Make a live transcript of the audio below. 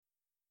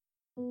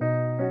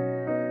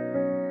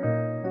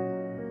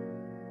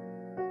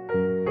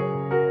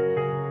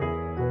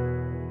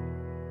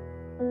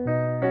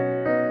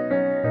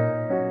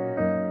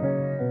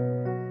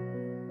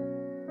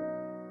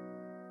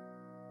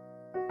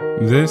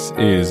This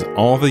is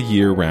All the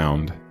Year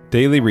Round,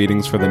 daily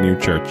readings for the New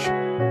Church.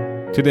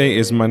 Today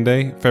is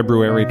Monday,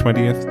 February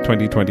 20th,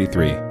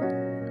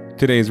 2023.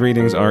 Today's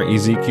readings are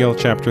Ezekiel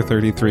chapter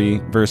 33,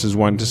 verses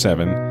 1 to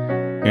 7,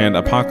 and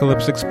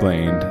Apocalypse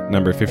Explained,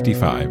 number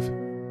 55.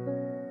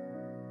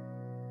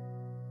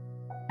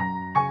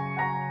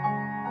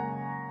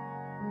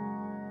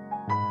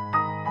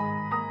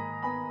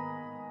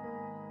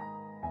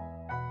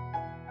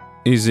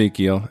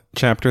 Ezekiel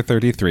chapter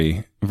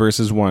 33,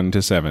 verses 1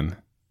 to 7.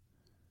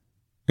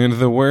 And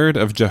the word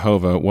of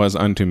Jehovah was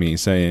unto me,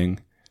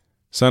 saying,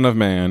 Son of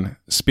man,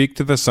 speak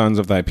to the sons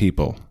of thy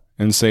people,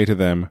 and say to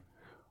them,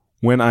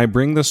 When I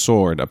bring the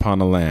sword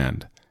upon a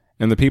land,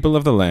 and the people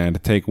of the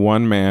land take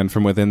one man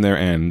from within their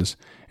ends,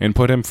 and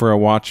put him for a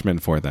watchman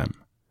for them,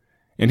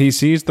 and he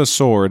sees the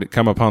sword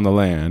come upon the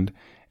land,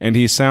 and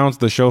he sounds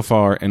the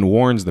shofar and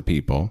warns the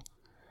people,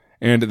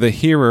 and the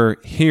hearer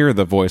hear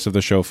the voice of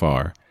the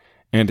shofar,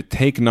 and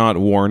take not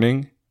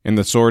warning, and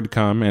the sword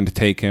come and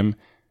take him,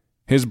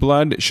 his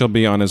blood shall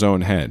be on his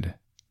own head.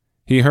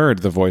 He heard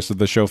the voice of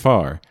the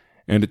shofar,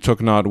 and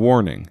took not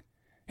warning,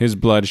 his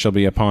blood shall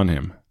be upon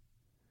him.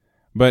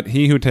 But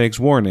he who takes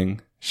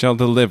warning shall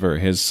deliver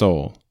his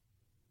soul.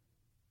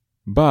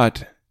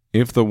 But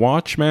if the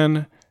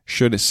watchman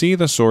should see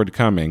the sword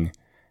coming,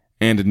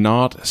 and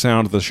not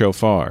sound the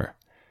shofar,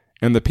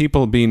 and the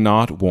people be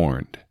not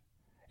warned,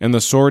 and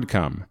the sword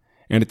come,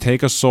 and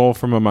take a soul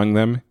from among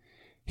them,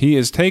 he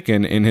is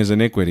taken in his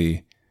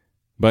iniquity,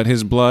 but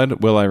his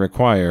blood will I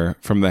require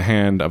from the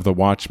hand of the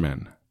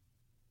watchman.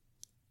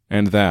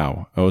 And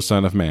thou, O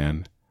Son of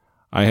man,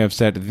 I have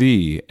set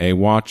thee a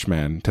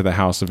watchman to the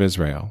house of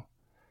Israel,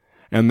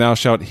 and thou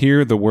shalt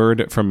hear the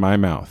word from my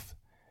mouth,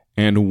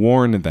 and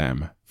warn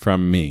them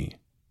from me.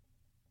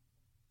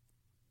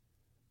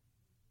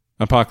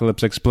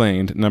 Apocalypse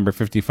Explained, number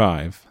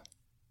 55.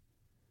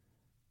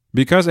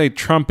 Because a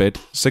trumpet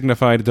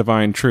signified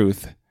divine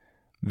truth,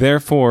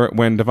 therefore,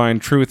 when divine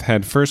truth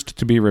had first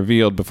to be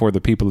revealed before the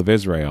people of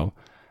Israel,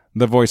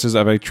 the voices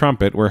of a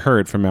trumpet were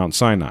heard from Mount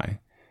Sinai.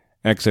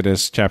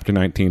 Exodus chapter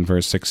 19,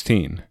 verse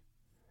 16.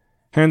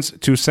 Hence,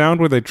 to sound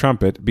with a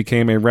trumpet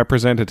became a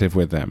representative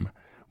with them,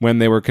 when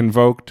they were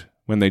convoked,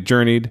 when they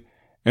journeyed,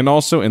 and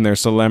also in their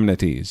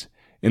solemnities,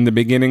 in the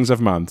beginnings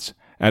of months,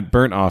 at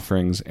burnt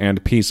offerings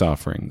and peace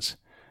offerings.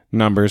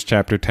 Numbers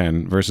chapter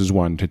 10, verses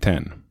 1 to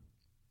 10.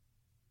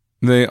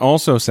 They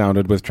also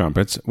sounded with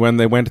trumpets when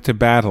they went to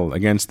battle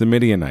against the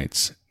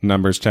Midianites,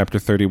 Numbers chapter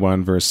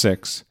 31, verse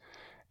 6,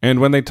 and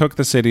when they took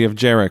the city of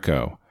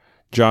Jericho,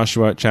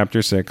 Joshua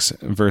chapter 6,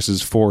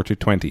 verses 4 to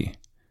 20.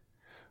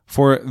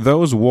 For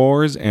those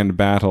wars and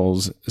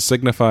battles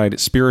signified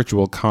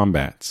spiritual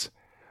combats,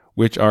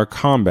 which are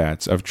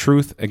combats of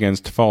truth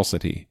against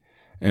falsity,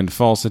 and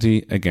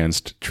falsity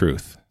against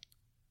truth.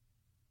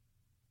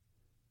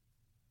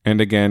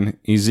 And again,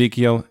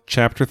 Ezekiel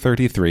chapter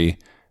 33,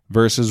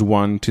 verses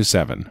 1 to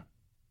 7.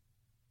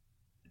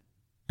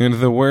 And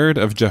the word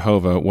of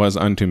Jehovah was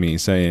unto me,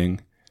 saying,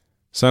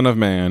 Son of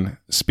man,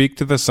 speak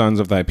to the sons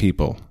of thy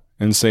people,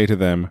 and say to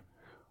them,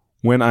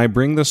 When I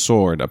bring the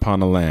sword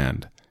upon a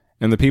land,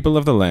 and the people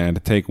of the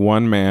land take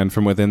one man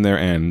from within their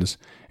ends,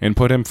 and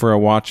put him for a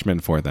watchman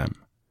for them,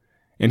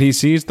 and he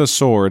sees the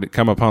sword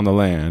come upon the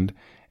land,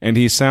 and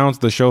he sounds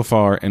the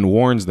shofar and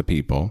warns the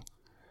people,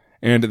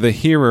 and the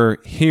hearer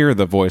hear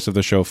the voice of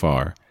the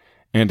shofar,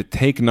 and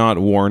take not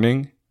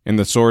warning, and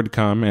the sword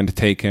come and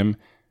take him,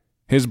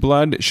 his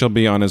blood shall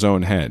be on his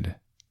own head.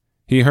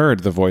 He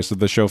heard the voice of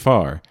the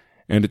shofar,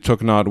 and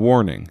took not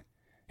warning,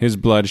 his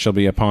blood shall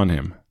be upon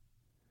him.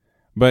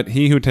 But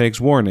he who takes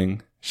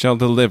warning shall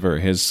deliver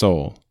his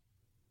soul.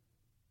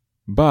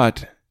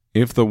 But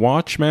if the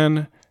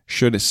watchman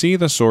should see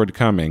the sword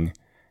coming,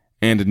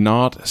 and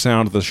not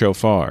sound the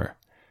shofar,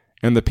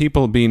 and the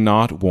people be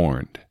not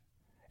warned,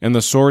 and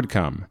the sword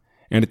come,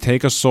 and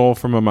take a soul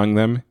from among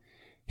them,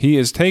 he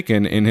is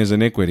taken in his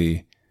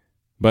iniquity,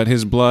 but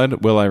his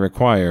blood will I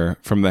require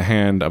from the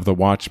hand of the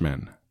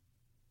watchman.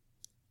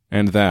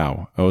 And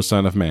thou, O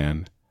Son of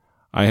man,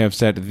 I have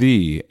set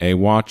thee a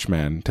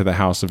watchman to the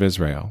house of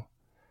Israel,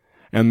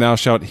 and thou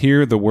shalt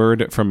hear the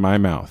word from my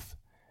mouth,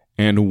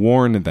 and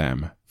warn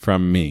them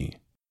from me.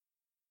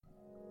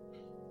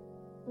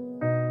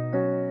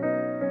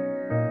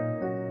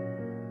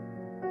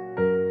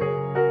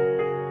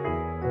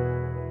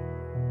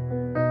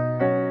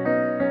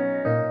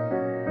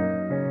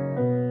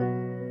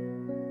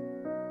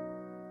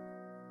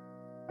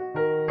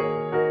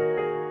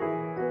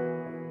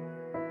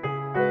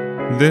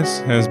 This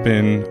has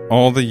been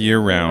All the Year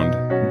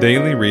Round,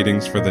 daily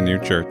readings for the New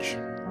Church.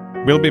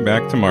 We'll be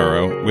back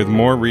tomorrow with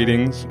more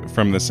readings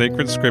from the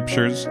sacred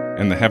scriptures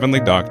and the heavenly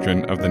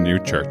doctrine of the New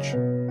Church.